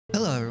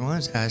Hello everyone,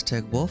 it's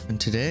Aztec Wolf,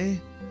 and today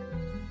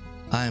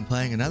I am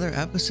playing another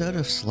episode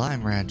of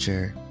Slime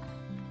Rancher.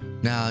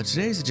 Now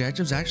today's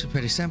objective is actually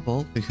pretty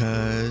simple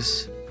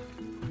because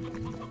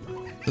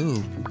I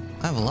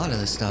have a lot of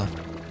this stuff.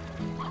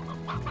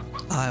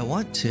 I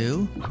want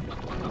to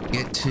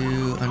get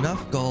to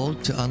enough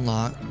gold to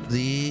unlock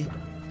the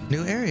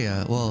new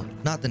area. Well,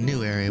 not the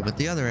new area, but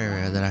the other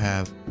area that I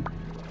have.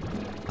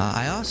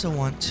 I also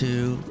want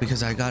to,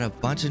 because I got a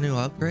bunch of new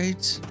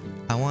upgrades,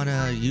 I want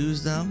to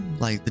use them,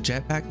 like the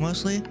jetpack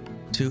mostly,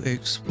 to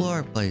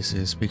explore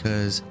places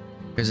because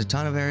there's a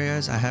ton of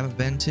areas I haven't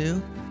been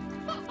to.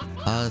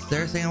 The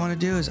third thing I want to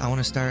do is I want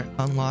to start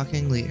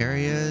unlocking the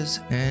areas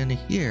in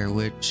here,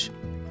 which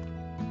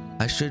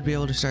I should be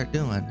able to start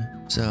doing.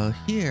 So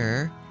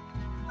here,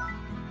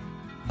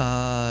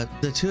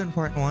 the two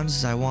important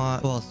ones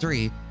is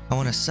three. I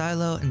want a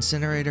silo,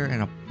 incinerator,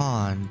 and a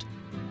pond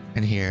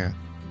in here.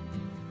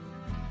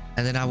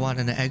 And then I want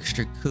an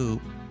extra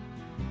coop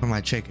for my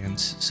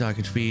chickens so I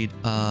could feed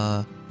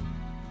the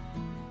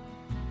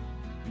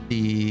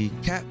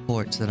cat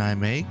ports that I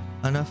make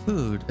enough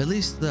food, at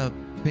least the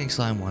pink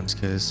slime ones,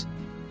 because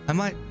I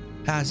might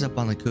pass up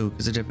on the coop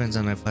because it depends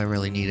on if I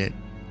really need it.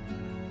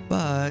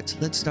 But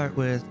let's start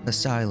with a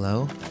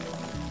silo.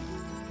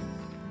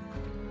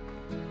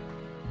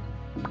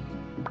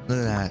 Look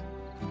at that.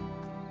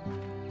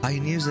 I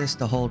can use this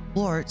to hold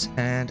plorts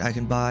and I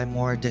can buy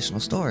more additional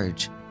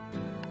storage.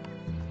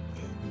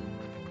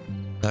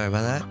 Sorry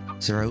about that.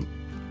 Zero.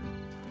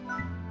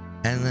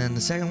 And then the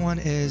second one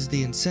is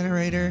the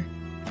incinerator.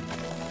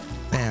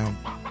 Bam.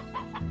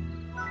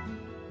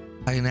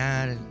 I can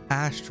add an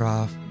ash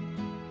trough.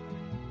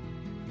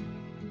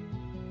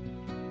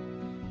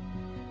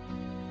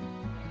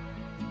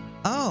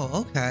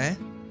 Oh, okay.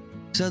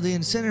 So the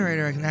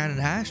incinerator, I can add an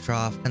ash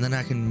trough, and then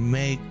I can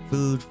make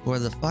food for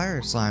the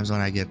fire slimes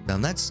when I get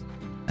them. That's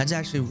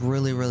actually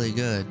really, really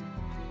good.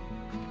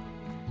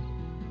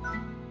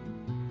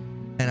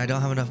 And I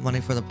don't have enough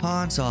money for the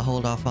pond, so I'll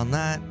hold off on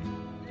that.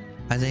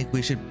 I think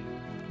we should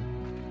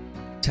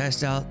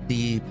test out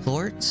the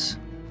plorts.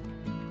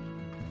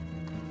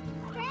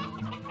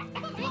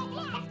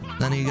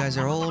 None of you guys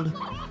are old,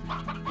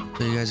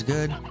 so you guys are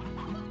good.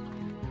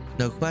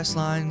 No quest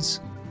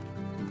lines.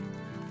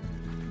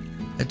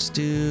 Let's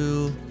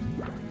do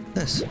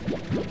this.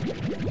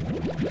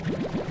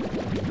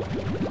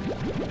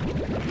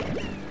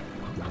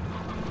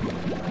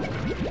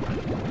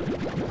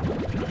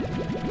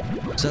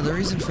 So the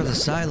reason for the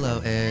silo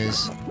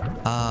is,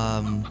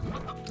 I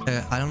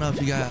don't know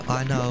if you guys,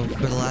 I know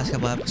for the last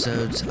couple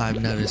episodes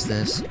I've noticed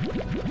this,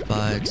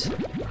 but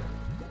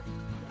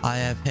I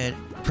have hit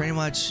pretty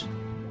much,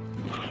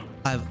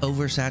 I've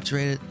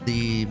oversaturated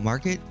the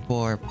market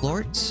for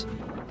plorts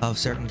of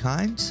certain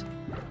kinds,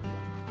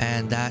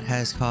 and that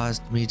has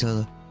caused me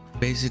to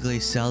basically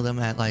sell them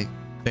at like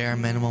bare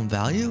minimum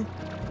value,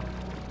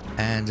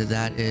 and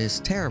that is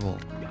terrible.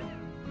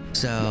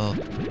 So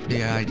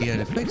the idea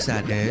to fix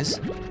that is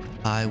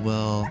I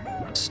will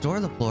store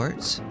the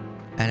plorts,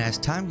 and as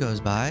time goes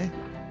by,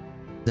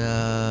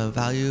 the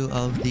value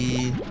of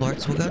the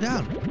plorts will go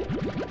down,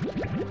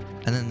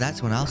 and then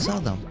that's when I'll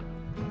sell them.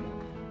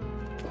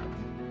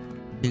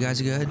 You guys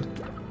are good?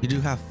 You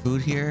do have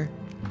food here,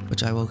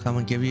 which I will come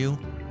and give you,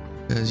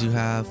 because you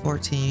have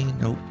 14.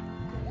 Nope.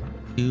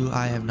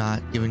 I have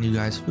not given you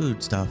guys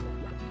food stuff.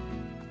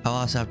 I'll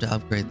also have to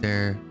upgrade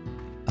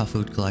a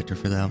food collector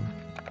for them,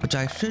 which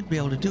I should be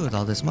able to do with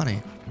all this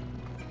money.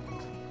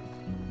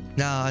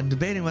 Now, I'm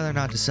debating whether or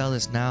not to sell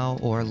this now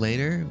or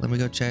later. Let me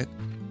go check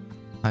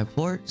my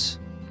plorts.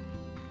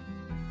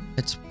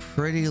 It's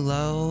pretty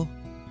low.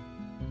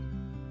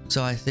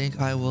 So I think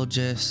I will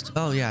just...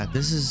 Oh yeah,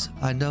 this is...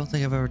 I don't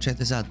think I've ever checked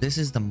this out. This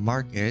is the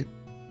market.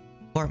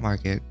 Plort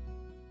market.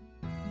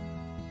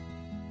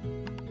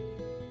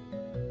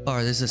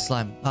 Or this is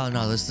slime... Oh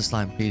no, this is the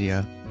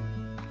Slimepedia.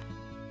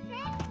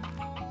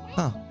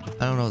 Oh,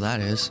 I don't know what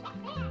that is.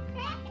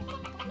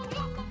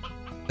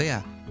 But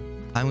yeah,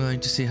 I'm going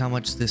to see how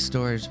much this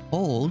storage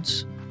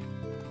holds,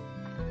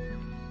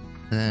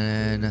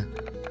 and then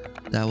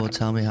that will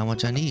tell me how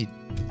much I need.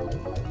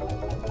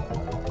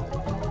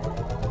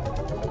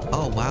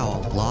 Oh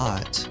wow, a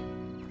lot.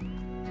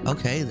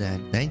 Okay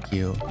then, thank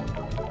you.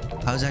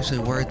 I was actually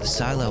worried the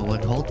silo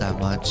wouldn't hold that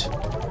much.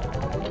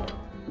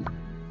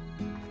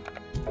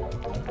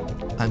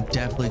 I'm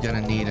definitely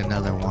gonna need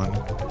another one.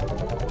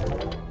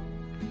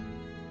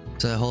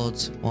 So it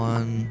holds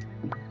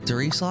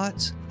 3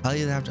 slots. I'll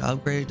either have to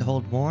upgrade it to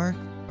hold more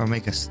or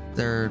make a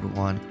third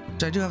one,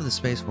 which I do have the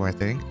space for, I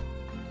think.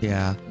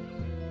 Yeah.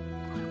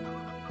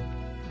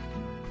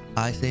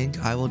 I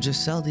think I will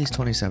just sell these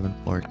 27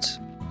 plorts,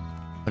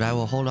 but I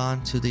will hold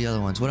on to the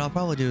other ones. What I'll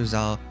probably do is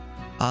I'll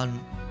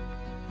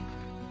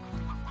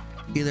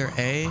either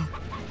A,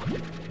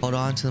 hold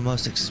on to the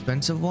most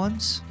expensive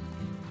ones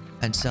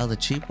and sell the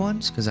cheap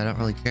ones, because I don't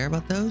really care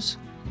about those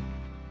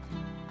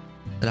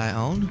that I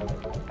own.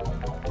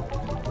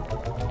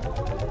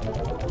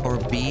 Or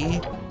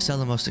B, sell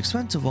the most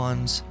expensive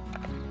ones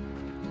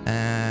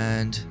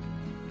and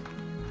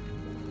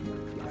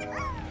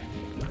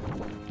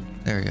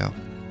There we go.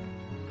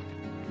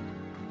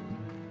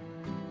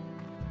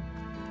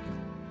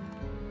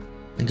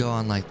 And go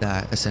on like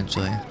that,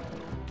 essentially.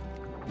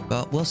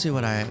 Well, we'll see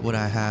what I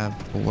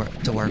have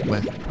to work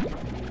with.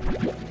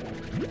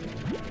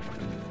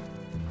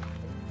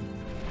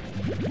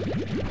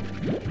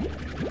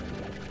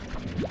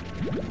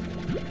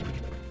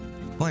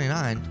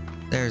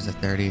 $29. There's a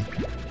 30.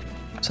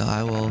 So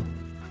I will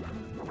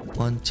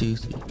 1, 2,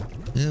 3.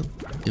 Yep.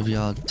 Give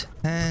y'all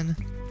 10.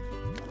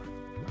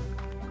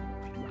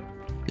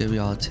 Give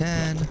y'all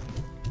 10.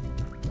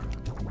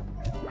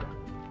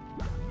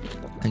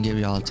 And give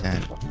y'all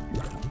 10.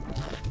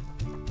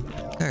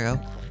 There we go.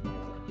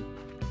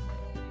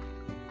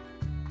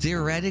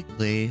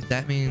 Theoretically,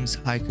 that means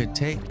I could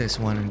take this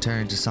one and turn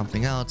it into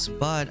something else,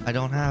 but I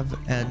don't have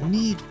a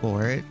need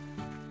for it.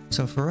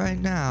 So for right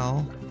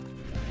now,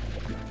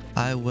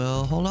 I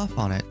will hold off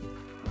on it.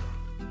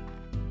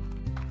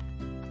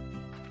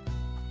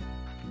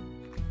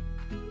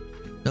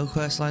 No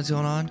quest lines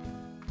going on.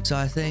 So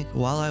I think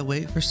while I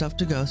wait for stuff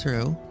to go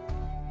through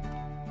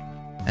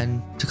and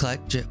to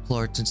collect jet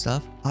plorts and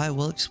stuff, I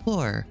will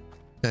explore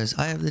because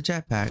I have the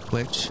jetpack,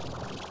 which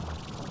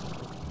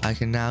I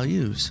can now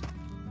use.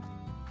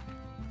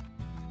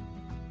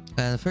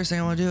 And the first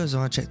thing I want to do is I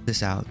want to check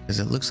this out because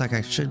it looks like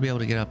I should be able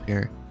to get up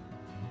here.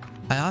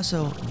 I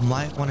also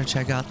might want to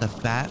check out the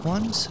fat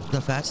ones, the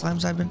fat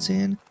slimes I've been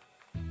seeing,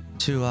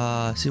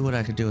 to see what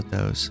I could do with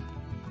those.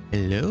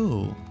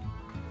 Hello.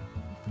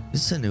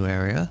 This is a new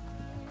area.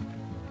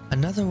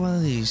 Another one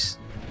of these.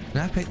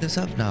 Can I pick this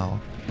up? No.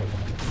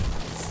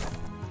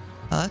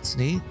 Oh, that's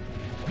neat.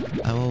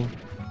 I will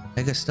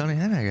make a stony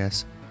hen, I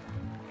guess.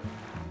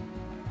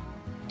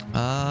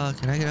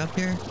 Can I get up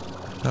here?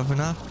 Up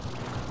enough?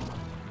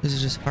 These are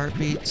just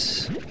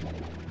heartbeats.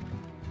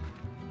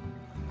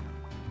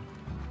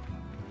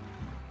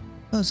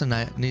 Oh, it's a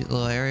neat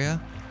little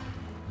area.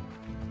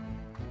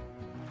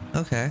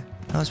 Okay,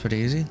 that was pretty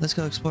easy. Let's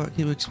go explore.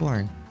 Keep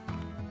exploring.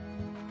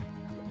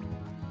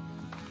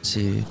 Let's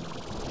see.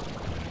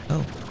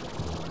 Oh.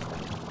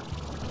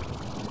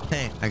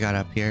 Hey, I got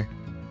up here.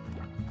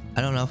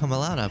 I don't know if I'm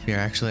allowed up here,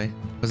 actually.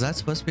 Was that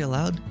supposed to be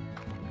allowed?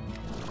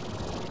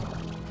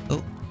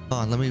 Oh, hold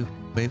on. Let me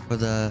wait for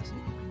the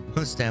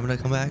stamina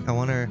to come back. I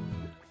wonder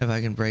if I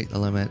can break the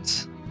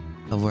limits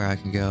of where I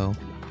can go.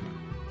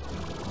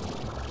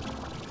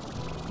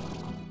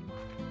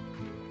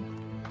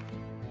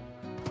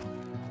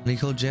 Any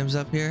cool gems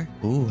up here?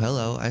 Ooh,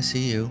 hello. I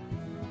see you.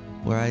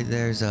 Right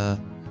there's a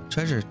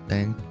treasure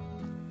thing.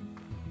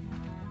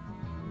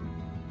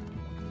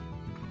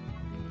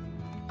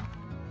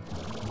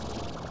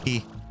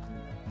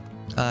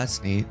 Oh,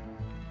 that's neat.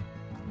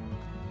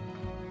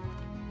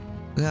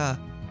 Yeah.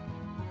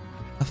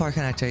 How far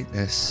can I take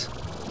this?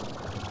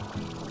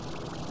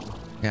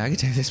 Yeah, I can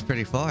take this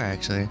pretty far,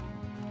 actually.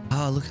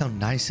 Oh, look how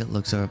nice it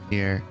looks up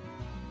here.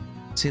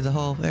 See the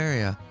whole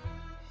area.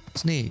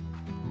 It's neat.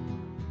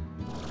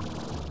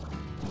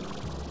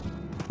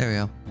 There we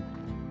go.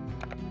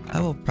 I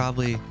will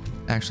probably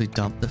actually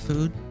dump the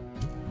food.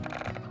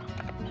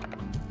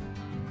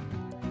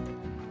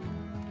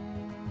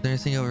 Is there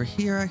anything over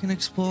here I can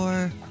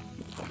explore?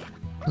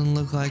 Doesn't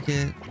look like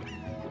it.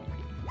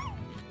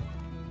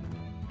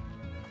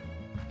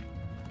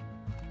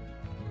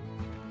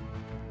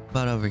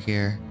 About over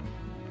here.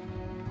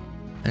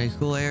 Any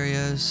cool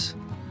areas?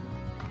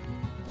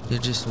 They're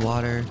just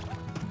water.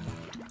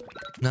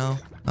 No?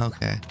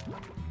 Okay.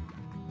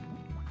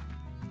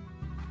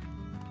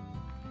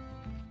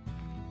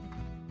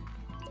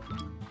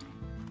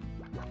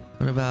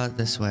 What about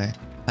this way?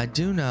 I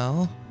do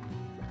know.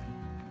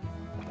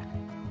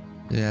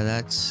 Yeah,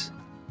 that's...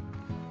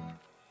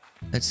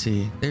 Let's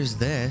see. There's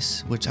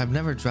this, which I've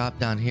never dropped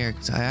down here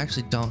because I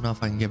actually don't know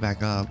if I can get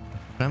back up.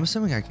 But I'm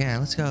assuming I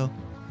can. Let's go.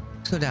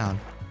 Let's go down.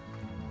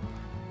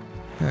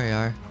 There we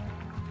are.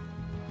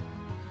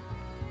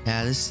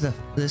 Yeah, this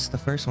is the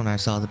first one I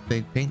saw, the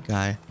big pink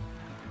guy.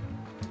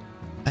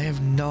 I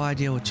have no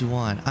idea what you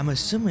want. I'm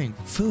assuming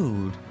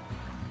food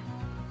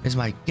is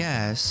my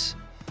guess,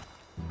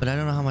 but I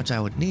don't know how much I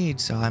would need,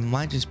 so I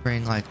might just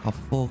bring like a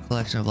full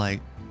collection of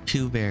like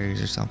Q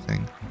berries or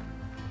something.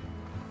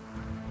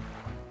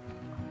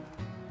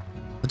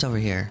 What's over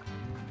here?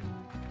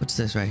 What's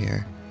this right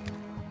here?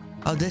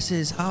 Oh, this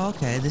is... Oh,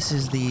 okay. This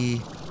is the...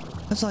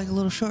 That's like a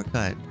little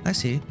shortcut. I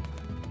see.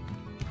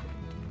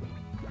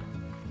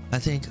 I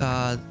think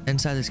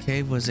inside this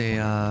cave was a...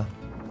 I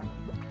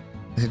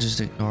could just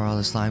ignore all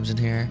the slimes in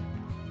here.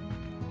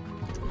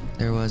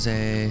 There was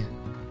a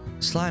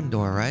slime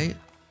door, right?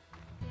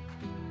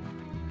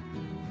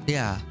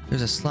 Yeah,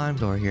 there's a slime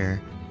door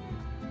here.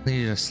 I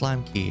needed a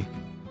slime key,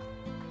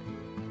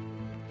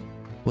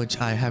 which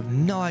I have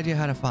no idea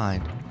how to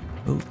find.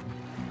 Ooh.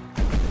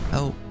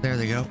 Oh, there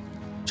they go.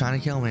 Trying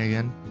to kill me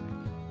again.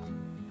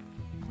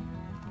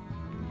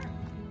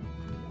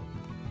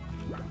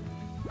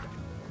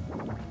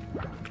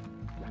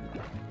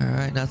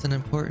 Alright, nothing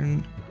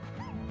important.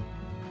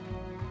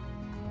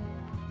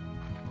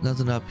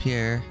 Nothing up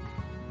here.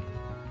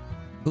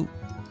 Ooh.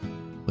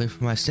 Wait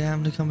for my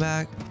stamina to come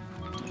back.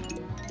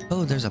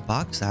 Oh, there's a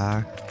box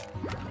there.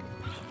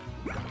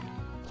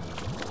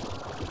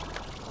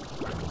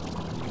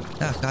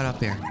 Yeah, got up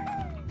here.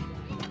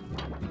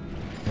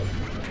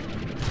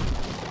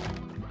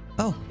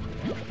 Oh.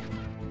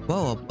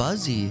 Whoa, a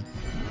Buzzy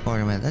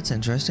ornament. That's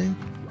interesting.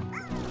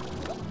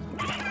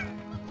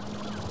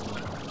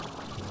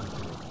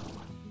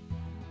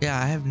 Yeah,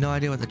 I have no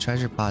idea what the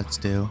treasure pods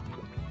do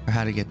or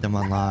how to get them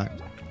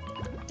unlocked.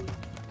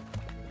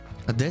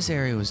 But this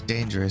area was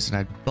dangerous and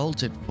I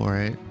bolted for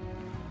it.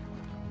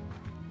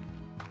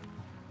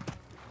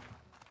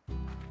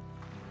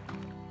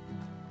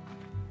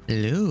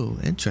 Hello,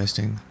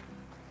 interesting.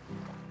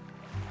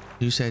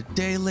 You said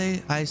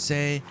daily, I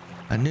say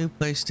a new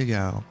place to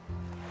go.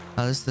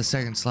 Oh, this is the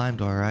second slime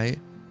door, right?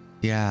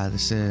 Yeah,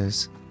 this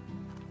is.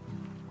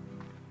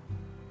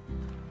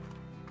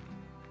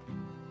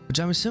 Which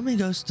I'm assuming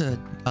goes to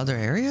other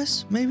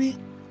areas, maybe?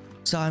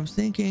 So I'm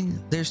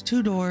thinking there's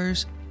two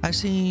doors. I've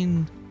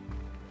seen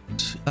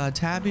a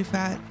tabby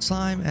fat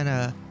slime and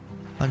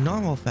a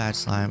normal fat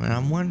slime. And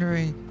I'm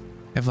wondering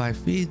if I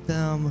feed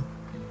them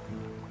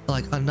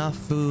like enough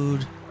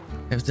food,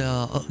 if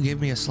they'll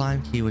give me a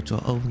slime key which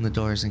will open the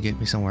doors and get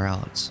me somewhere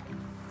else.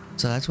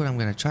 So that's what I'm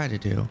going to try to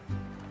do.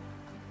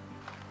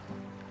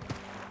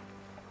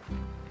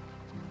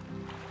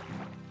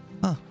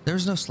 Oh,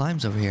 there's no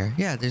slimes over here.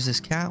 Yeah, there's this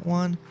cat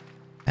one.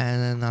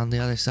 And then on the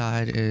other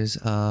side is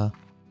the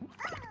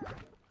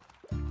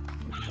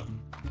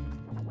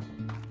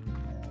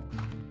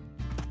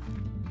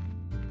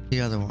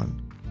other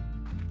one.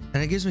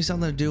 And it gives me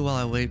something to do while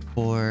I wait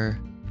for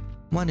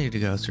money to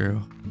go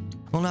through.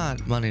 Well,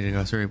 not money to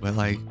go through, but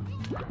like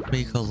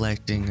me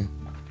collecting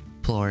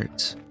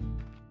plorts.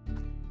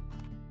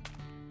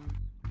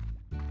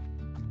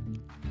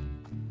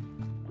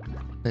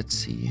 Let's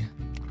see.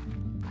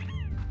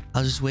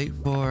 I'll just wait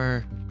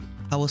for...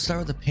 I will start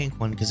with the pink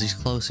one because he's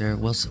closer.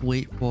 We'll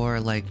wait for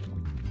like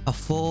a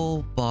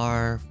full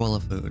bar full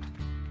of food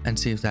and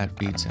see if that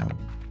feeds him.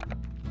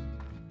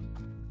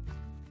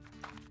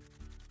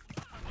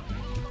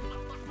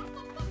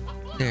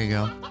 There you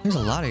go. There's a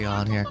lot of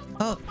y'all in here.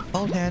 Oh,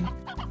 hold hand.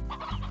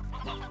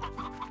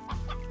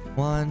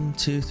 1,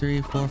 2,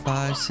 3, 4,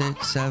 5,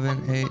 6,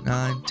 7, 8,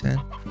 9,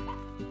 10.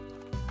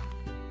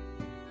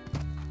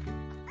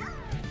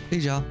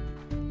 Feed y'all.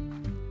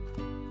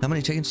 How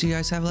many chickens do you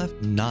guys have left?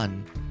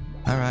 None.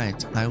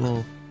 Alright, I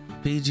will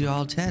feed you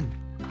all 10.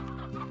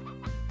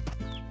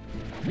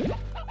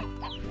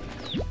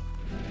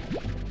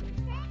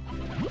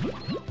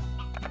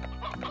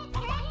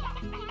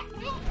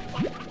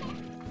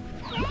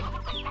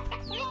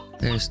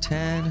 There's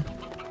 10.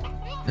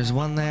 There's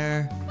one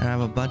there, and I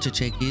have a bunch of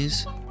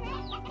chickies.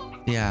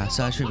 Yeah,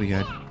 so I should be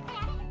good.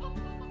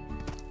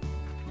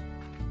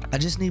 I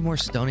just need more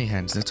stony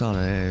hens, that's all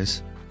it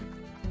is.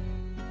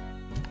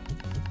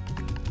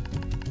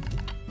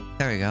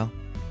 There we go.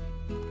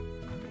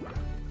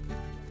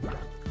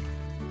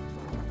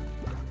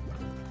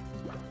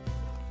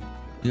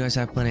 You guys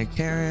have plenty of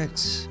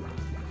carrots.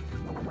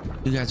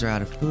 You guys are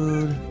out of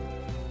food.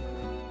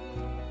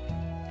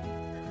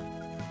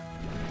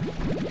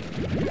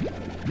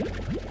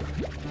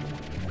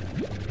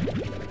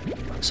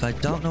 So I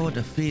don't know what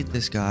to feed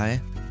this guy.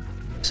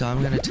 So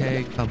I'm gonna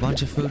take a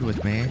bunch of food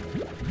with me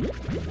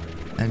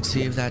and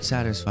see if that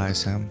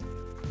satisfies him.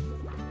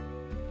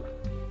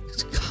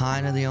 It's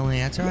kind of the only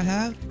answer I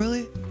have,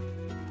 really,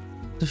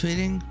 to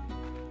feeding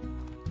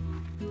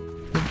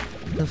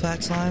the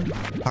fat slime.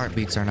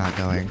 Heartbeats are not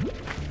going.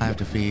 I have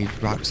to feed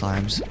rock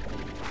slimes.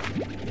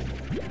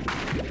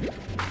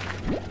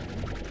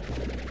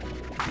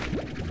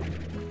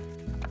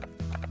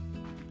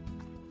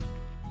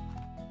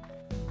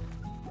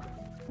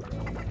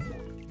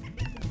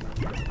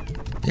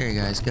 There you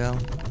guys go.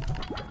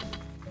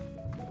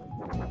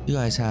 You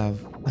guys have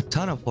a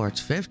ton of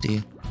ports.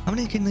 50. How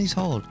many can these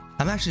hold?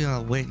 I'm actually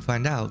gonna wait and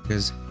find out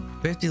because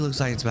 50 looks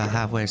like it's about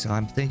halfway, so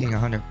I'm thinking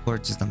 100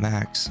 ports is the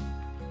max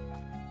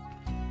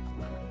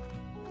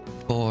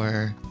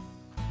for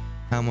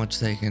how much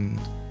they can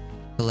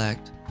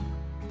collect.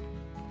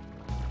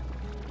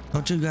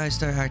 Don't you guys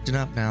start acting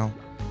up now.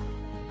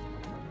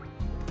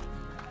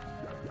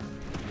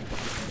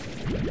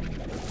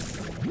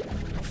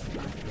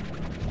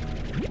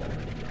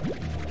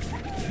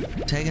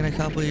 Taking a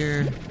couple of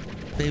your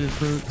baby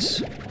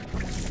fruits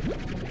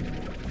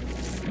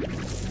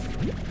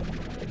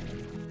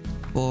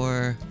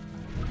for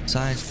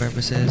science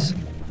purposes.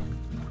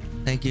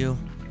 Thank you.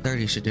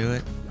 30 should do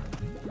it.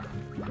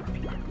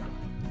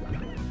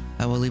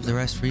 I will leave the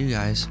rest for you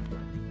guys.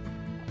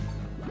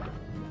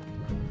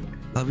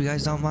 Hope you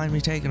guys don't mind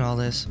me taking all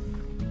this.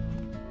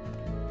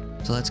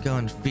 So let's go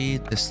and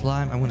feed the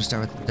slime. I'm going to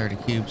start with the 30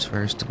 cubes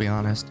first, to be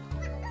honest.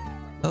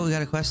 Oh, we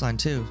got a quest line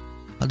too.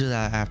 I'll do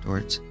that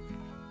afterwards.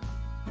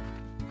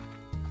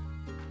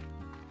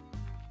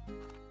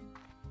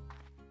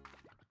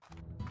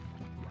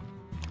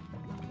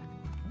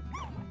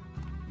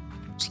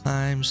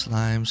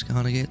 Slimes,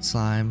 gonna get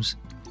slimes.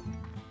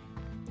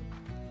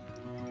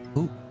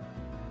 Ooh.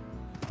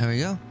 There we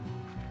go.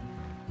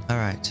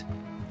 Alright.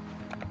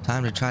 Time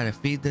Time to try to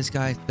feed this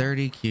guy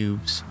 30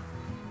 cubes.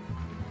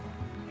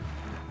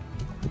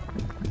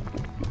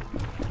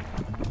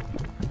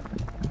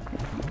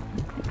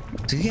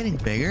 Is he getting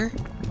bigger?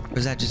 Or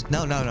is that just...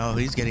 No,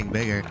 he's getting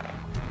bigger.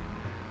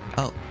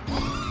 Oh.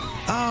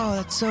 Oh,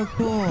 that's so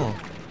cool.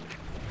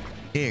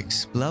 He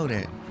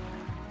exploded.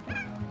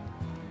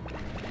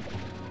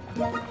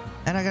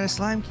 And I got a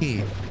slime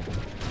key.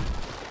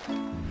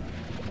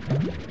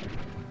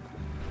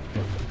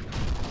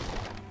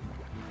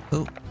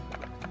 Oh.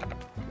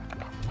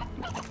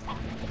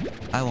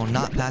 I will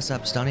not pass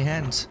up stony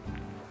hens.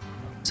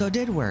 So it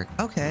did work.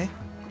 Okay.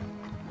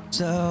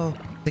 So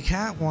the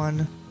cat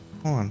one...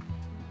 Hold on.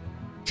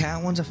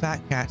 Cat one's a fat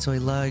cat, so he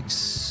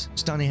likes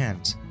stony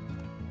hens.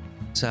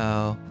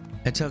 So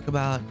it took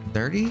about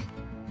 30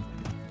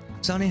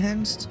 stony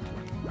hens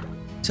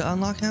to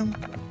unlock him.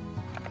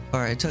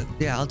 Or it took...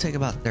 Yeah, it'll take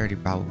about 30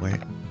 probably.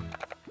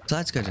 So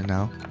that's good to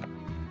know.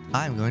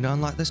 I'm going to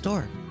unlock this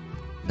door.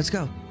 Let's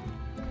go.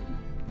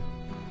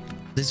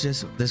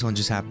 This one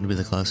just happened to be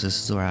the closest. This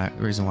is the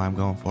reason why I'm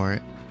going for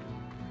it.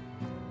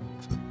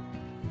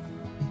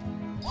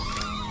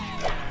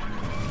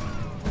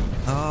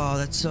 Oh,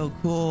 that's so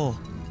cool.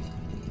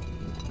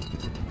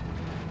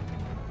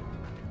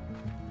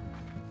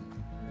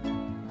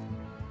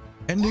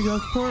 Indigo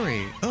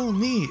Quarry. Oh,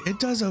 neat. It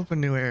does open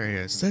new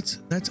areas.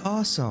 That's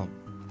awesome.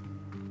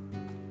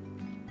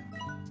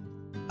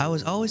 I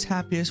was always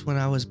happiest when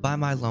I was by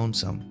my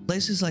lonesome.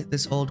 Places like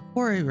this old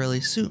quarry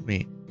really suit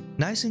me.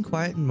 Nice and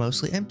quiet and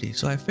mostly empty,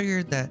 so I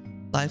figured that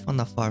life on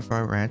the Far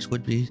Far Ranch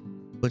would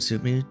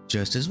suit me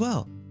just as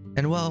well.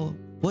 And well,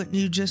 wouldn't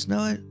you just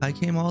know it? I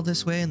came all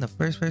this way and the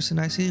first person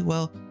I see,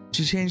 well,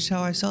 she changed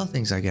how I saw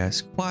things, I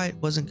guess. Quiet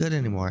wasn't good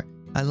anymore.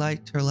 I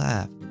liked her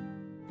laugh.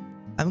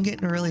 I'm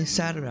getting really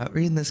sad about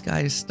reading this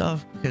guy's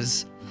stuff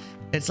because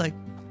it's like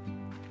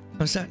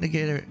I'm starting to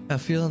get a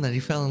feeling that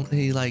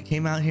he like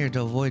came out here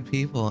to avoid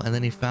people and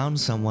then he found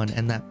someone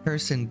and that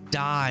person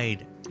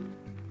died.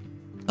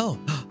 Oh,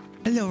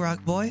 hello,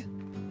 Rock Boy.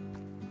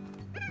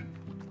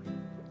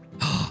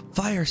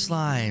 Fire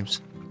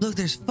slimes. Look,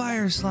 there's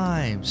fire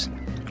slimes.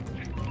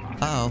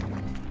 Uh-oh.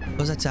 What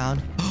was that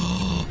sound?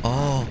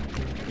 Oh.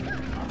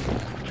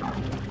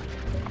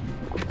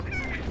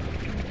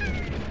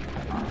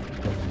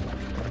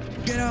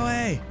 Get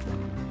away.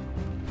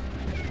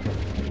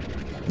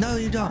 No,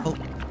 you don't. Oh.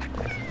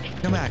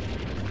 Come back.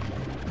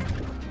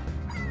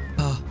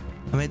 Oh,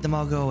 I made them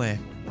all go away.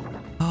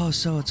 Oh,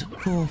 so it's a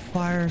cool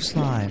fire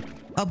slime.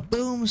 A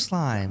boom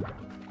slime.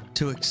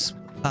 It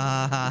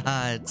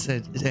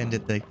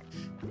ended the...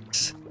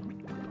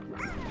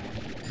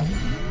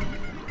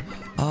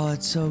 Oh,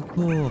 it's so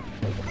cool.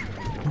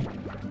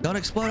 Don't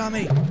explode on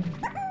me.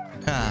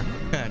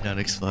 Don't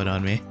explode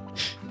on me.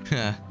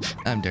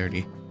 I'm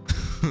dirty.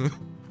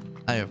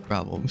 I have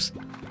problems.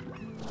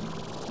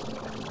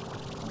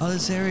 Oh,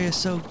 this area is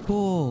so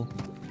cool.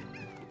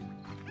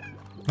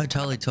 I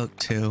totally took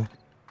 2.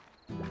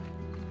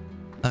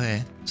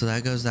 Okay, so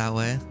that goes that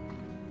way.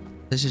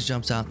 This just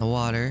jumps out in the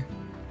water.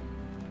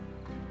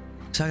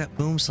 So I got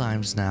boom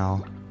slimes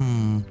now.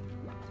 I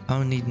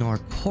don't need more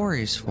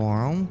quarries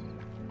for them.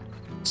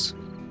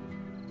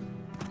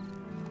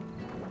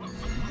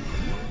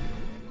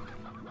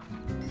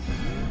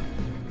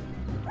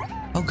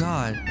 Oh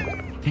god,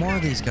 more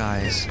of these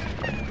guys.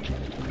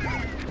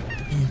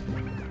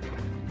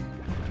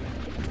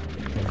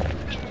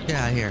 Get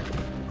out of here.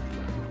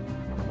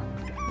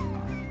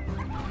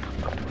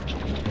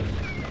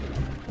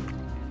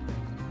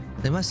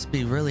 They must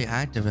be really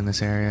active in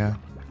this area.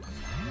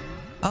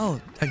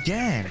 Oh,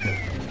 again.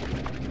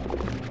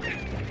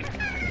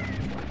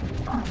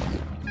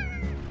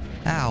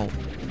 Ow.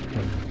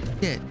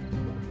 Shit.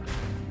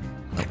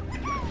 Oh.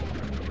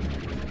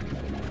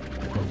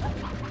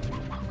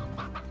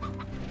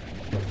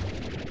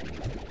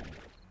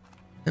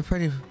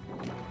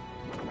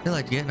 They're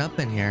like getting up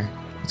in here.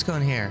 Let's go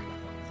in here.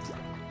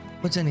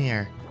 What's in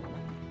here?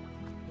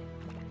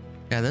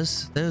 Yeah,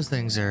 those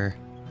things are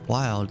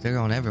wild. They're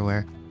going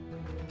everywhere.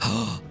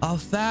 A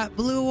fat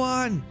blue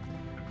one!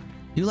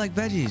 You like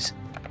veggies?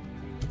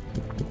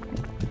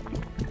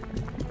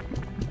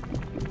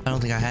 I don't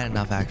think I had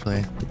enough,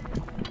 actually.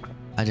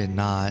 I did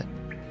not.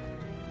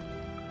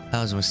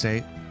 That was a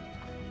mistake.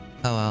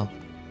 Oh well.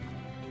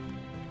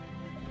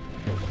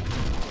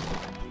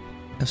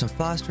 Have some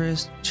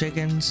phosphorus,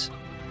 chickens.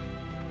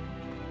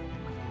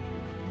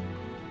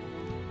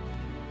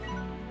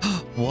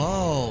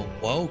 Whoa,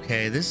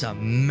 okay, this is a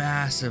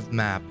massive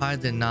map. I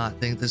did not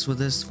think this was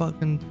this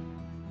fucking...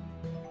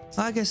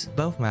 I guess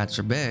both maps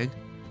are big.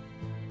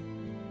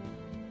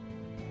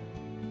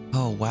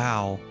 Oh,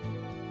 wow.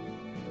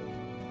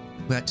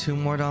 We got 2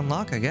 more to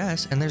unlock, I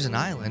guess. And there's an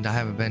island I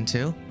haven't been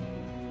to.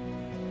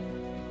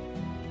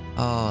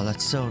 Oh,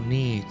 that's so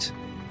neat.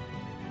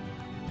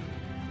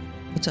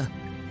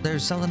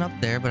 There's something up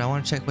there, but I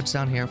want to check what's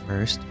down here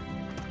first.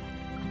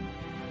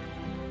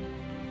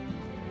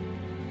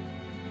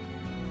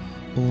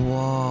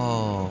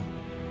 Whoa.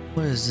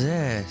 What is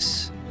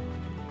this?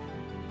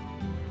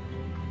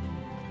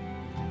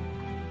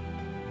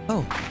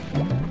 Oh.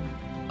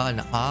 Oh, an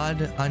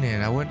odd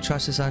onion. I wouldn't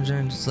trust this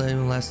onion just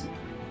unless...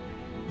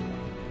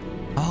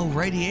 Oh,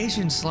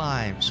 radiation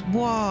slimes.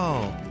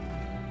 Whoa.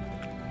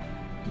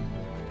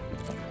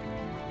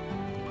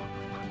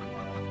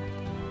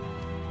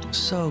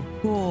 So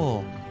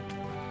cool.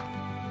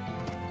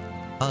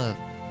 Oh,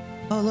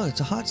 look, it's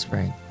a hot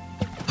spring.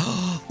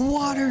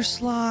 Water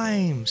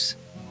slimes.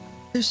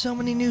 There's so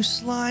many new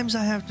slimes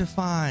I have to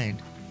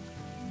find.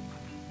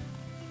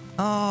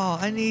 Oh,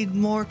 I need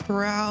more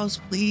corrals,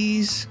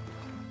 please.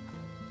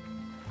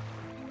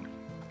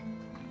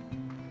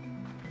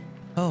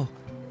 Oh,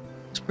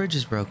 this bridge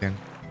is broken.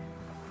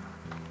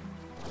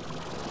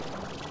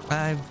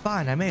 I'm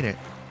fine, I made it.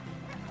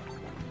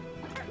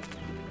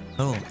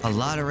 Oh, a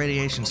lot of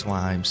radiation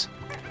slimes.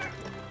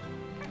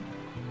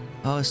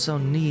 Oh, it's so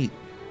neat.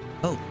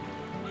 Oh,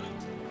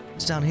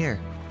 it's down here.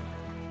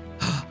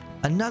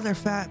 Another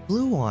fat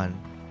blue one.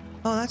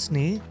 Oh, that's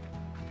neat.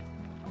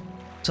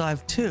 So I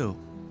have two.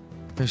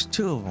 There's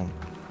two of them.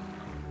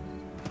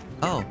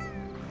 Oh.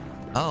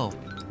 Oh.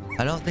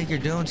 I don't think you're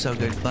doing so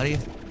good, buddy.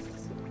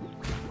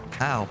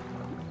 Ow.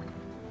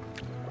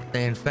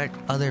 They infect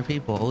other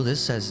people. Oh, this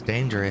says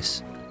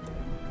dangerous.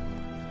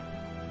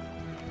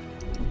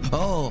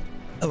 Oh.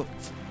 Oh.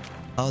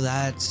 Oh,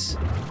 that's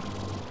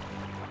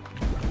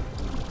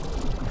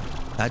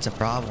a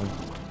problem.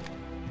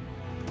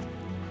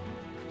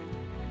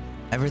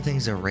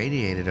 Everything's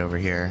irradiated over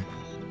here.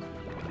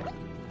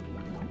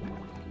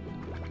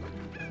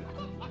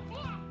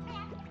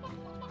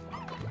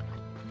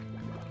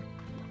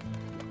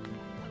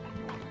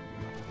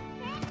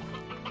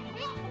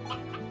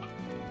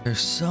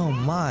 There's so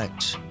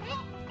much.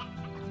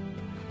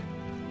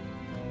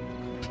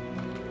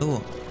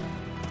 Oh,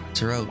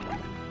 it's a rope.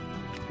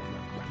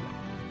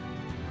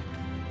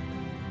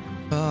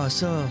 Oh,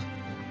 so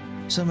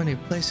many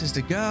places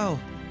to go.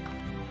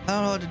 I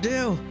don't know what to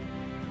do.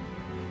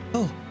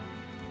 Oh.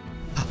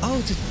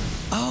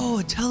 Oh,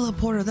 a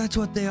teleporter. That's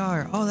what they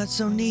are. Oh, that's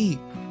so neat.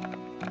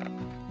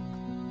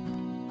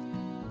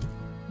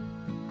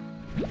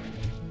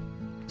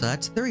 So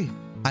that's 3.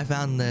 I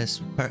found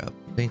this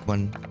pink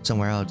one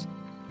somewhere else.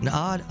 An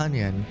odd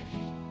onion.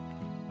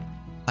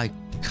 I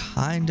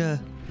kinda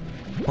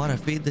want to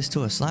feed this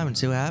to a slime and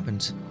see what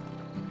happens.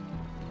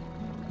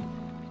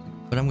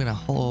 But I'm gonna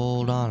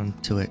hold on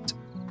to it.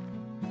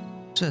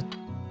 Just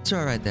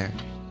throw it right there.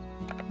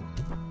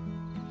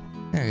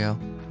 There you go.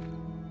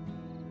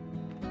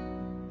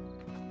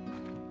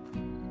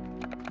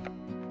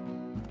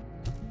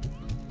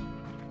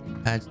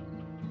 Add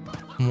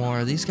more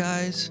of these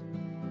guys.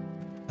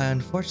 I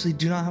unfortunately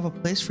do not have a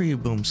place for you,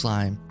 Boom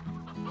Slime.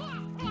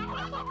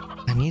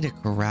 I need a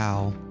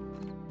corral.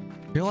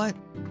 You know what?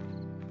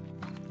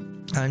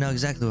 I know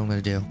exactly what I'm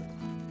gonna do.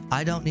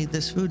 I don't need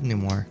this food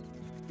anymore.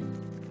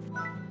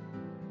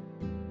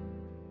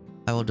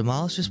 I will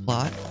demolish this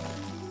plot.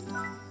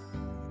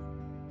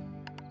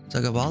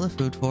 Suck up all the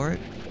food for it.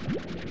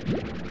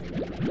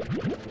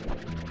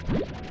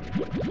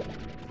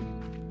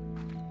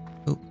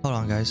 Oh, hold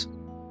on, guys.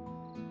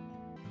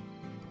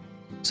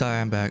 Sorry,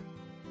 I'm back.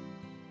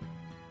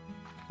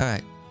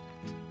 Alright.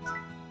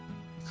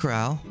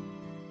 Corral.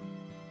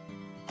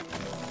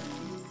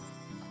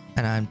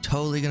 And I'm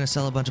totally gonna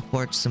sell a bunch of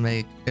ports to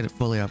make it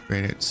fully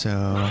upgraded,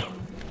 so...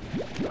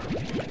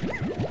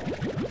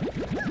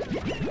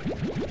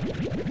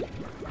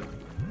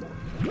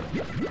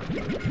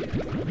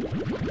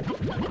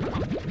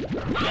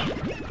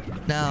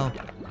 Now,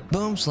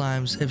 Boom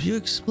Slimes, if you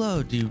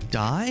explode, do you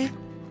die?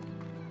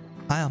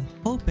 I am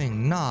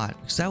hoping not,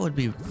 because that would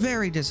be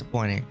very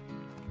disappointing.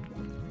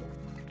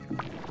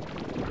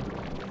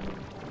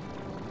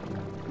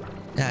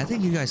 Yeah, I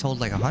think you guys hold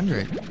like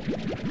 100.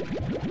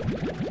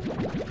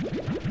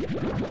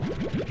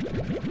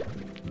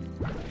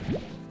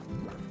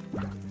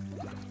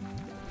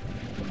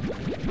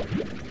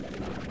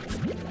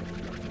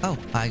 Oh,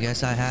 I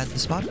guess I had the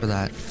spot for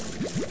that.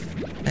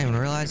 I didn't even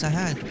realize I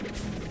had.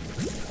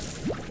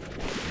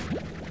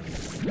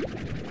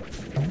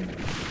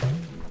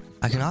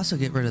 I can also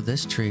get rid of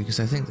this tree, because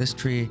I think this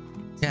tree...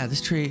 Yeah,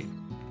 this tree...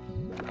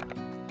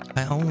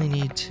 I only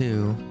need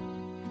 2.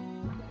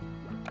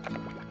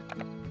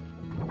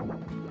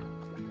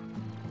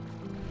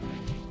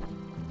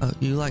 Oh,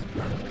 you like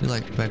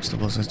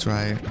vegetables, that's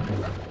right.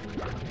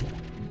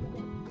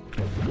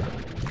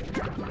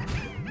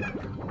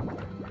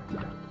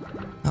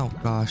 Oh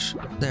gosh,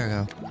 there we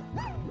go.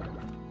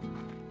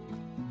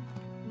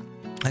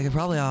 I could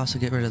probably also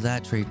get rid of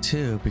that tree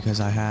too, because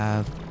I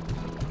have...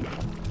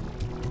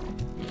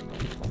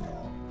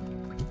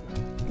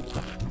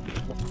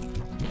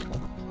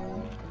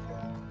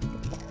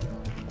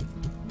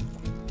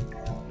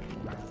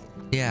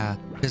 Yeah,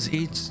 because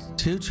each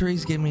 2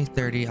 trees give me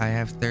 30. I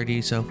have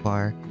 30 so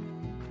far.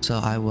 So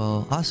I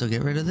will also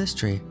get rid of this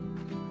tree.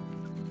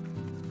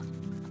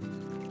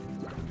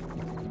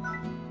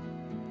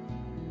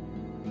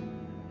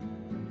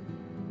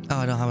 Oh,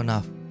 I don't have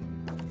enough.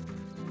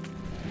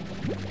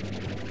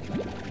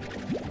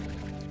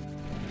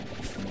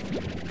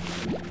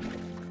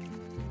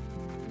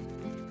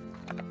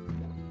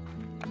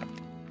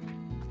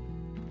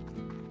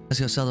 Let's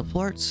go sell the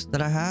plorts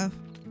that I have.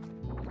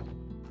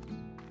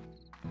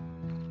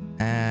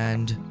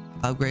 And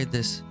upgrade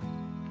this.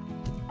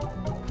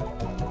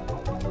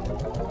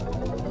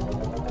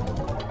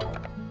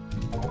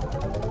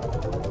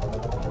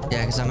 Yeah,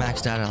 because I'm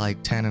maxed out at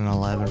like 10 and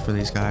 11 for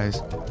these guys.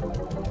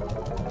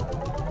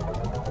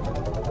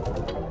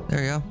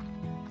 There we go.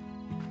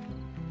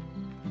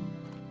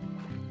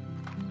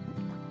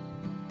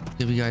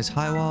 Give you guys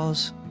high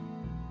walls.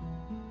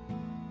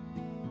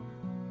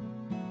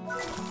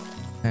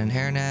 And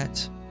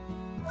hairnet.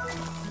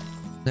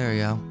 There we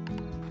go.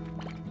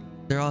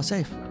 They're all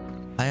safe.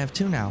 I have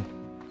 2 now.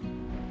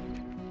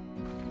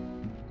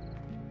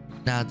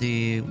 Now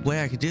the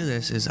way I could do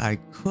this is I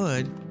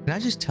could... Can I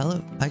just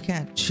I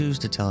can't choose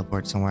to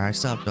teleport somewhere. I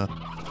still have to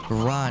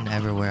run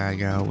everywhere I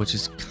go, which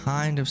is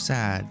kind of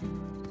sad.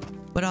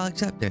 But I'll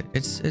accept it.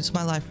 It's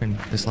my life in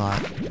this lot.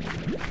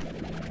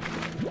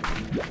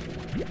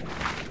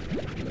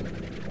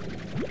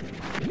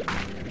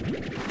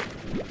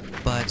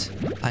 But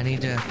I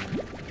need to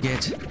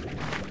get...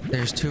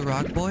 There's 2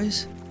 rock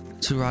boys.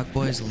 2 rock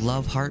boys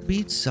love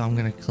heartbeats, so I'm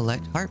gonna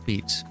collect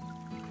heartbeats.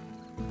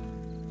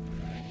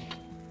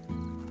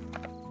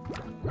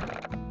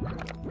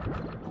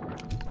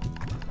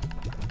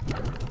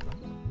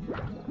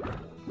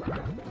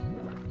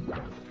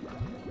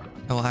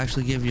 I will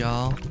actually give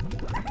y'all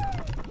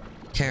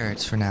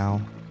carrots for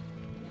now.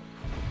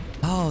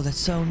 Oh, that's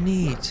so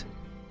neat.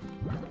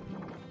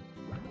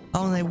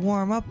 Oh, and they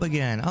warm up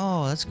again.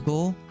 Oh, that's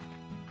cool.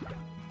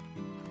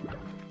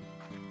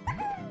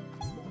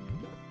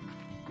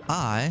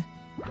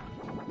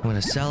 I'm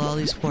gonna sell all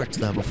these ports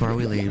though before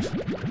we leave.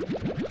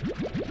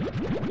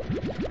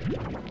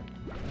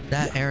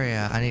 That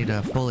area I need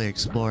to fully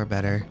explore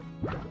better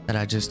that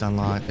I just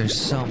unlocked. There's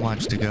so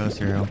much to go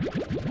through.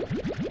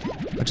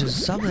 Which is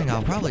something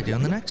I'll probably do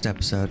in the next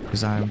episode,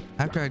 because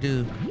after I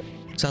do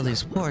sell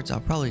these ports,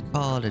 I'll probably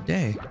call it a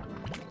day.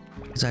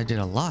 Because I did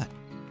a lot.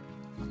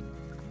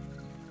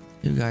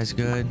 You guys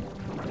good?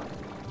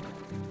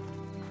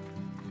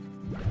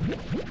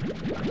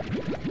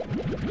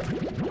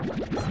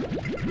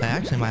 I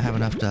actually might have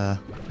enough to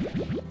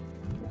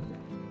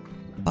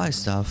buy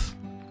stuff.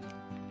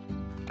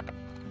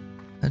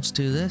 Let's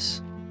do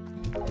this.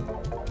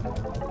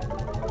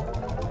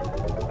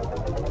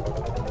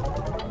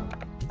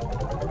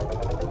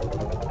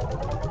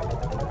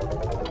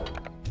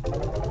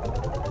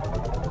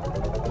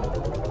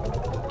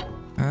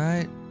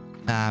 Alright.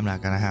 I'm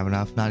not gonna have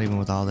enough, not even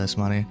with all this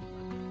money.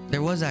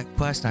 There was that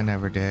quest I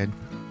never did.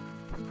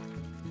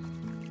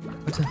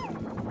 What's that?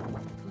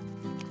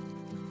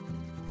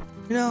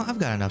 You know, I've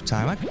got enough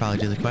time. I could probably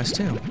do the quest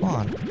too. Come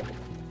on.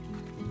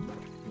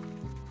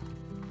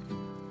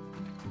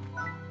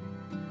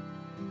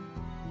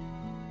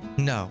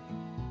 No.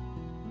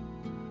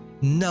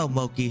 No,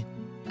 Moki.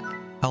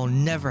 I will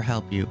never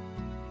help you.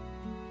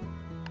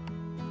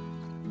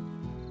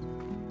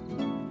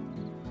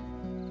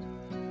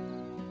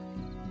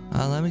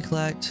 Let me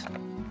collect.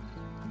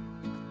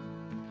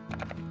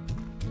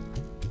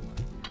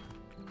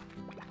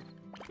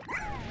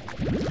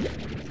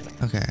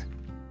 Okay.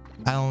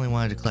 I only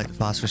wanted to collect the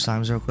phosphorus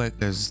slimes real quick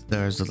because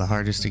those are the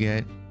hardest to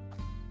get.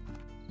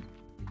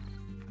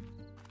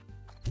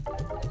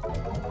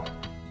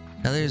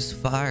 Now there's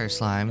fire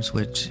slimes,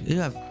 which you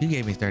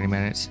gave me 30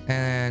 minutes,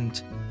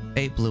 and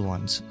 8 blue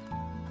ones.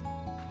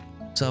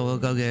 So we'll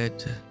go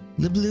get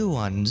the blue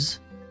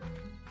ones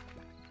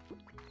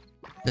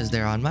because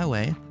they're on my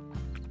way.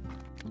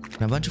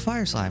 And a bunch of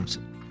fire slimes.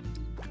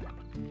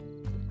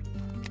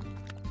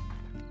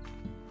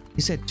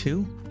 You said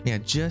 2? Yeah,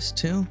 just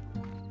 2?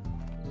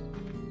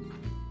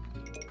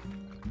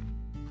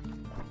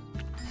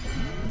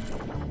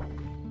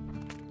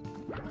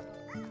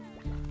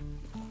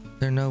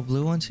 There are no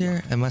blue ones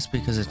here? It must be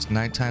because it's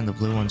nighttime. The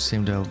blue ones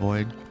seem to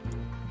avoid.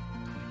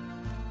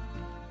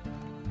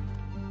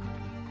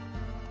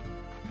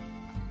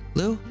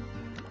 Blue?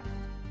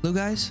 Blue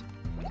guys?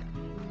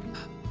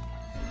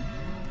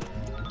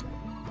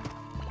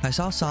 I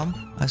saw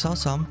some. I saw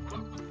some.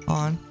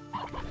 On.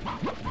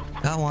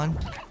 Got one.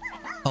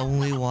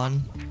 Only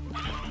one.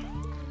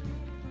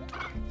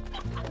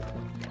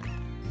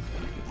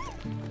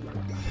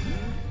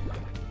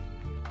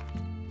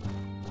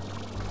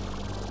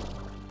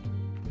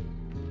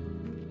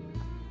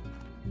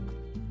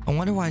 I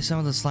wonder why some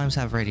of the slimes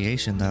have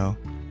radiation though.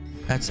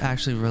 That's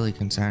actually really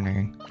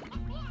concerning.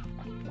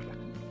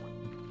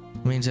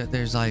 It means that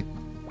there's like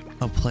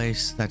a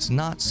place that's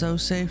not so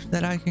safe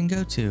that I can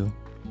go to.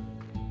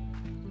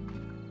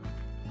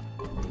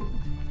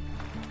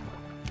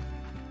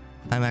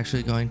 I'm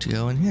actually going to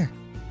go in here.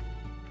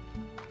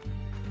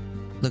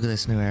 Look at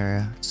this new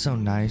area. It's so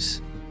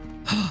nice.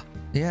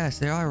 Yes,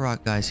 there are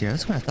rock guys here.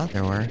 That's what I thought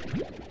there were.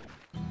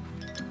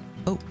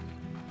 Oh,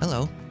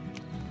 hello.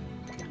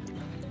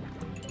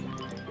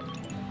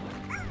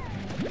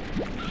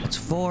 That's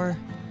 4,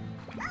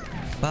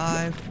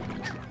 5.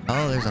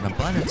 Oh, there's an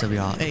abundance of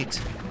y'all.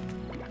 8.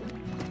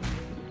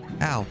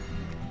 Ow.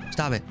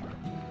 Stop it.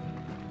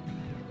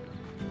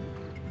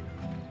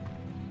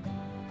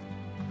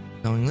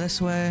 Going this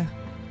way.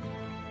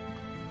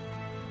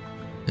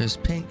 There's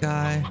pink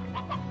guy.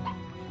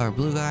 Or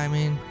blue guy, I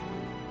mean.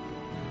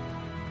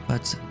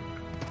 What's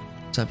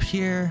up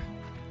here?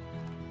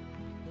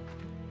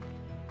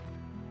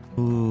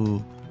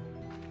 Ooh.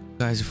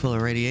 Guys are full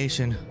of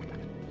radiation.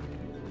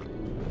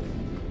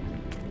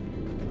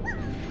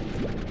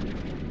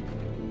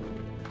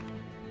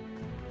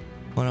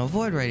 Want to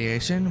avoid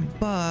radiation,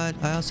 but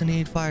I also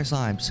need fire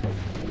slimes.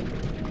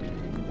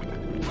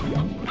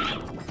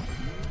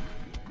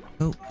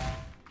 Oh.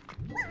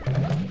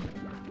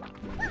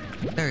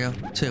 There we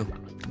go. 2.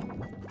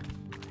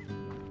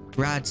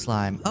 Rad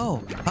slime.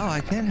 Oh, I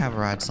can have a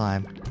rad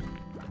slime.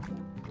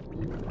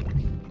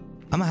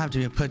 I'm gonna have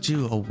to put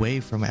you away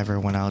from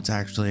everyone else,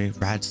 actually.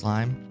 Rad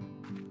slime.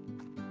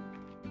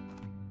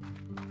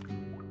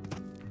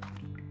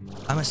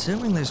 I'm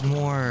assuming there's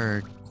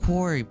more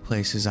quarry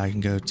places I can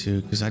go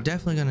to, because I'm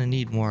definitely gonna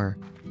need more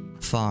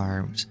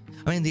farms.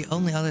 I mean, the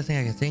only other thing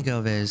I can think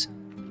of is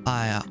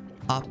I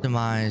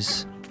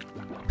optimize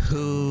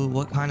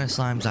what kind of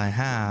slimes I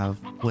have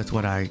with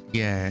what I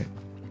get,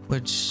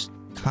 which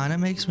kind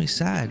of makes me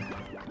sad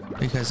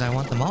because I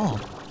want them all.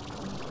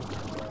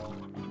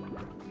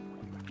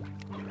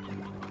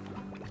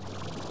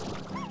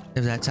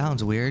 If that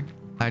sounds weird,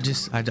 I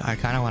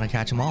kind of want to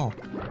catch them all.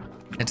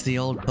 It's the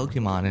old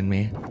Pokemon in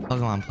me,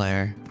 Pokemon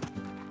player.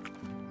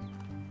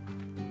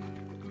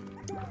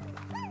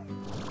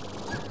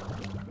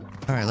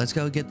 All right, let's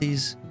go get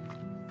this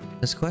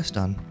quest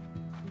done.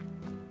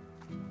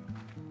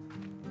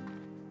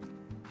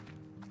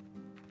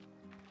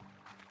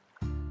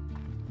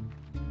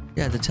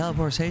 Yeah, the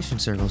teleportation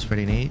circle is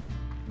pretty neat.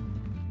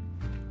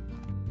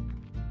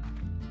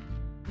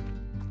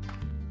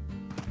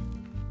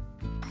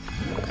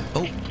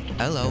 Oh,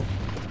 hello.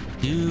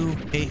 You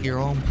ate your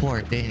own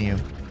port, didn't you?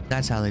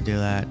 That's how they do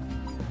that.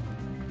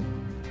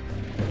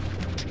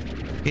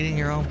 Eating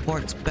your own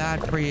port's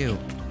bad for you.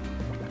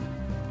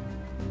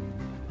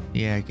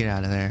 Yeah, get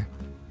out of there.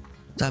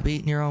 Stop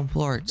eating your own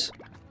ports.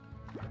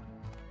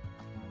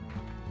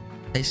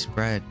 They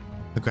spread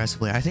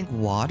aggressively. I think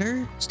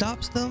water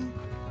stops them?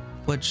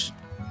 Which,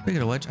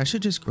 speaking of which, I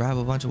should just grab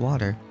a bunch of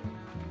water.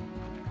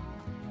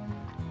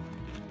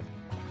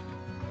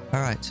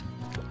 Alright.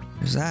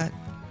 There's that.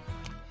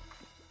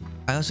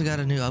 I also got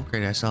a new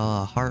upgrade. I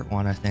saw a heart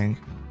one, I think.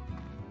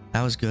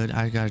 That was good.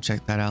 I gotta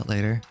check that out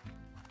later.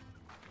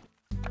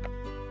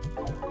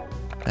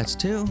 That's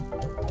 2.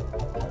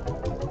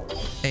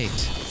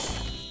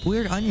 8.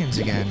 Weird onions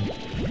again.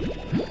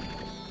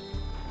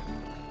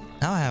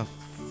 Now I have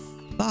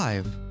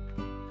 5.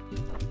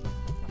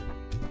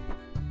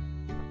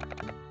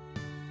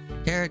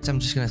 Carrots, I'm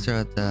just gonna throw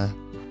at the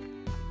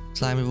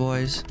slimy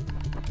boys.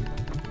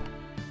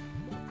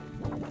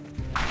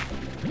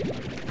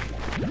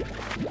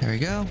 There we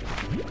go.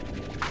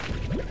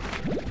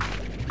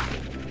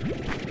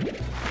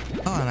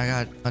 Oh, and I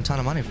got a ton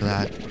of money for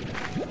that.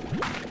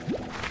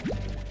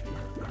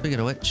 Speaking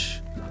of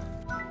which,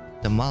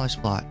 demolish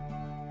plot.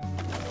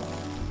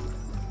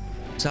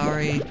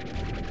 Sorry.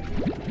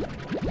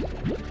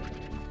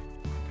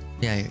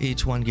 Yeah,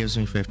 each one gives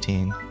me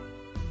 15.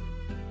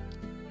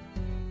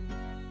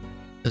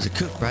 There's a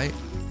coop, right?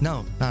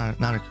 No,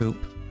 not a coop.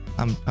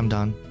 I'm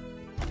done.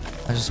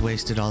 I just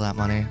wasted all that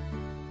money.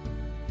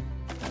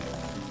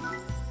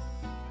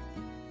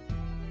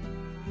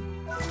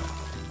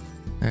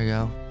 There you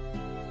go.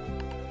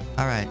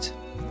 All right.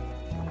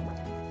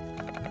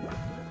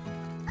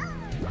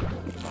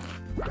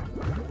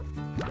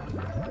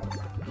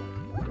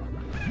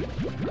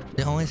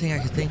 The only thing I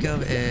can think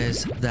of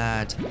is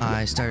that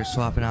I started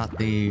swapping out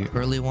the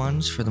early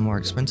ones for the more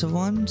expensive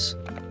ones,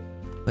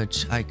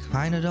 which I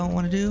kind of don't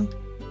want to do.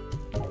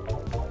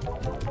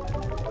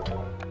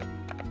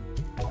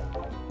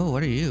 Oh,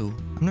 what are you?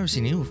 I've never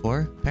seen you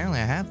before. Apparently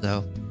I have,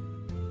 though.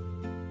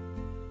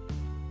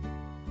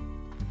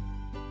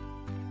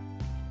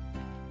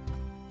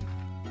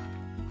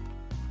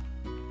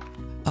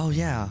 Oh,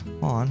 yeah.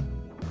 Hold on.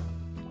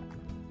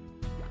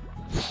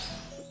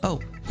 Oh.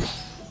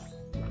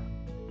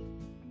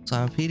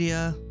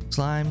 Slimepedia,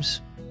 slimes,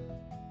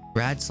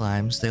 rad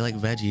slimes. They like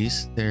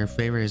veggies. Their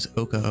favorite is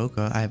Oka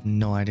Oka. I have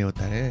no idea what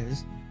that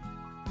is.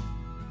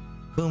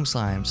 Boom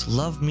slimes.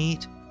 Love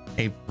meat.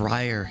 A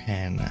briar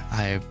hen.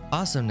 I've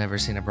also never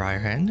seen a briar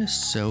hen,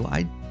 so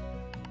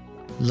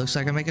looks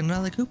like I'm making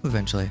another coop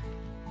eventually.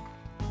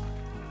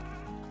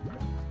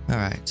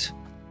 Alright.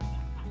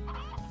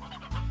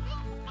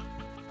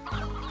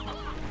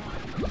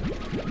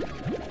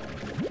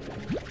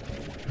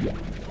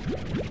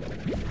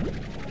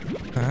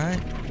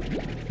 Alright.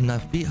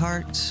 Enough beet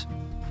hearts.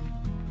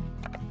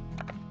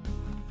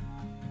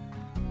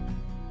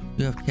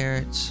 You have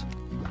carrots.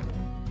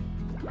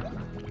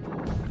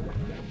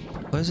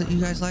 What is it you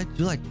guys like?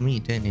 You liked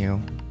meat, didn't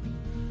you?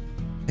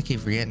 I keep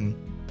forgetting.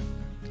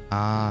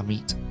 Ah,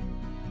 meat.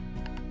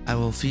 I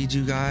will feed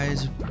you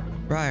guys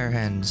briar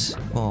hens.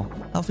 Well,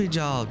 I'll feed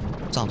y'all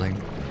something.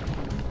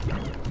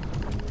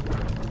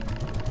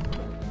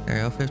 There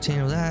you go, 15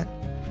 of that.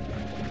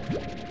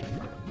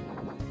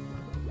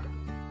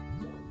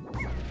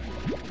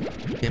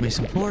 Give me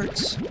some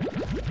quartz.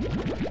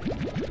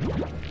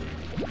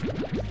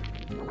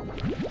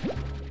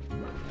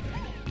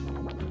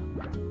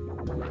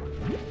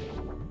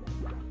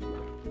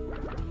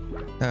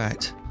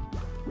 Alright.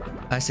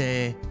 I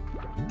say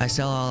I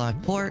sell all my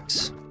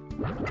ports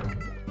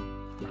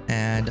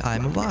and I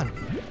move on.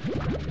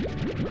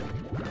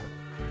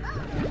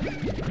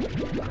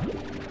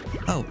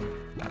 Oh.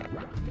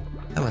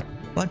 I have a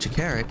bunch of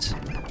carrots.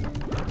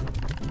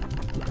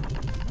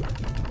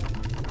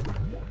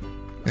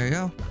 There you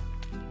go.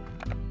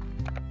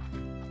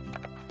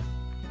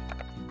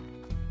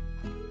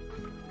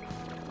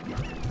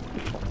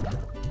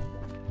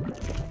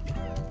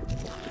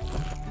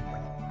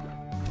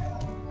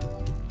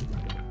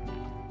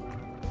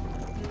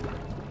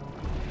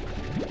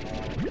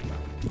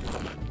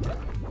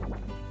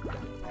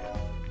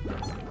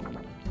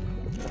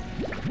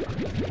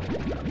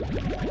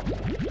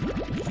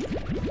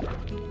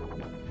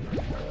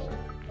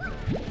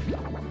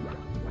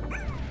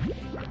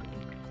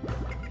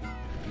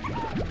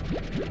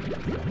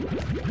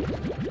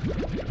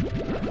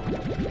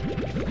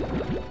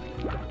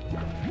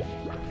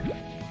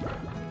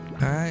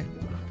 Alright.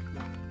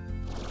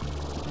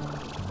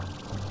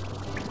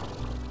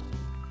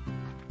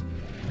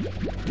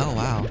 Oh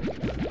wow.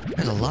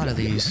 There's a lot of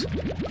these.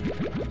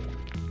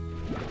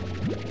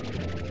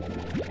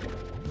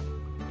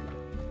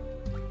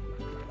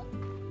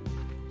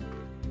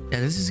 Yeah,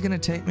 this is gonna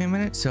take me a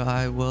minute, so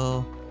I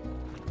will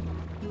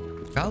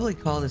probably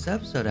call this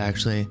episode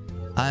actually.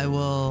 I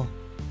will...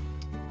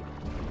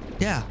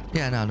 Yeah,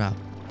 no.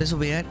 This will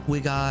be it.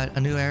 We got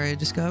a new area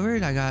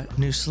discovered. I got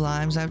new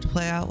slimes I have to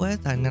play out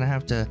with. I'm gonna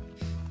have to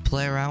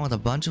play around with a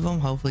bunch of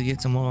them. Hopefully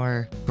get some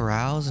more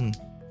corrals and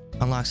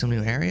unlock some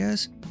new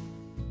areas.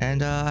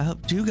 And I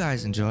hope you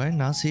guys enjoyed,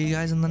 and I'll see you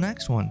guys in the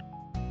next one.